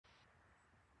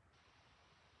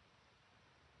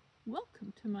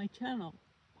Welcome to my channel,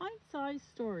 Pint-Size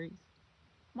Stories.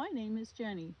 My name is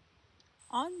Jenny.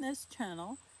 On this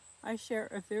channel, I share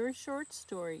a very short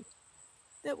story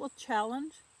that will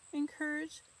challenge,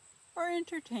 encourage, or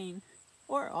entertain,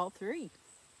 or all three.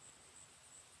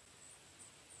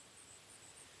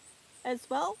 As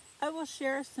well, I will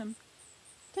share some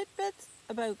tidbits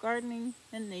about gardening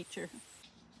and nature.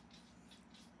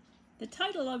 The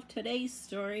title of today's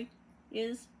story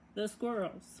is The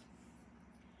Squirrels.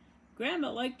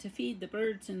 Grandma liked to feed the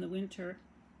birds in the winter.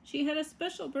 She had a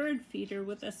special bird feeder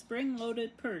with a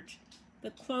spring-loaded perch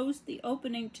that closed the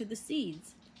opening to the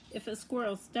seeds if a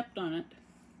squirrel stepped on it.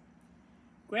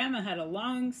 Grandma had a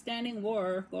long-standing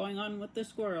war going on with the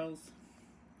squirrels.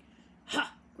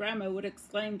 "Ha!" Grandma would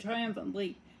exclaim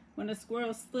triumphantly when a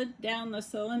squirrel slid down the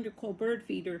cylindrical bird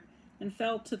feeder and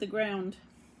fell to the ground.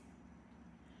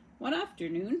 One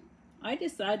afternoon, I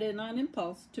decided on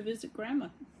impulse to visit Grandma.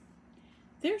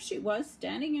 There she was,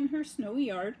 standing in her snowy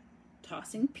yard,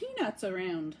 tossing peanuts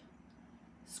around.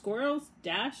 Squirrels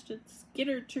dashed and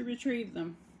skittered to retrieve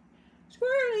them.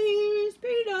 "Squirrelies,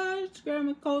 peanuts,"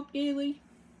 Grandma called gaily.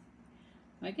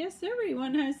 "I guess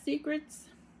everyone has secrets."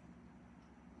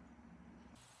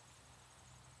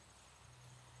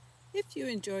 If you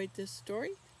enjoyed this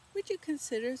story, would you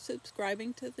consider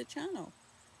subscribing to the channel,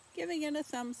 giving it a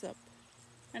thumbs up?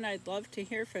 And I'd love to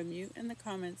hear from you in the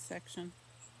comments section.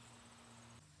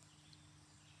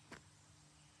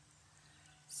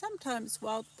 Sometimes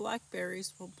wild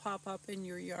blackberries will pop up in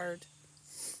your yard.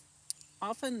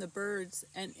 Often the birds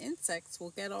and insects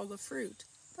will get all the fruit,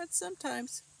 but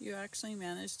sometimes you actually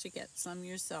manage to get some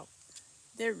yourself.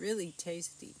 They're really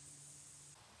tasty.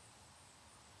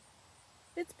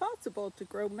 It's possible to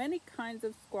grow many kinds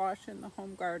of squash in the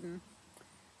home garden.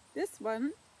 This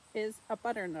one is a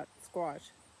butternut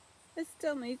squash. It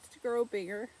still needs to grow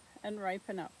bigger and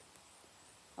ripen up.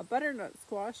 A butternut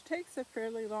squash takes a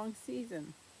fairly long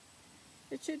season.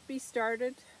 It should be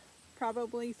started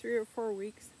probably 3 or 4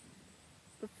 weeks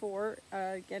before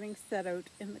getting set out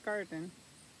in the garden.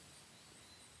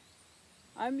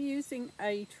 I'm using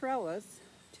a trellis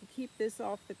to keep this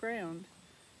off the ground.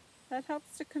 That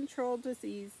helps to control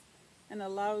disease and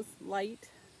allows light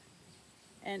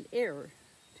and air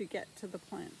to get to the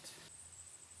plant.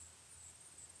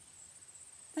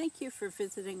 Thank you for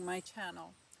visiting my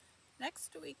channel.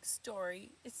 Next week's story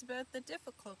is about the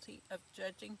difficulty of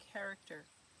judging character.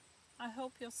 I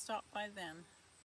hope you'll stop by then.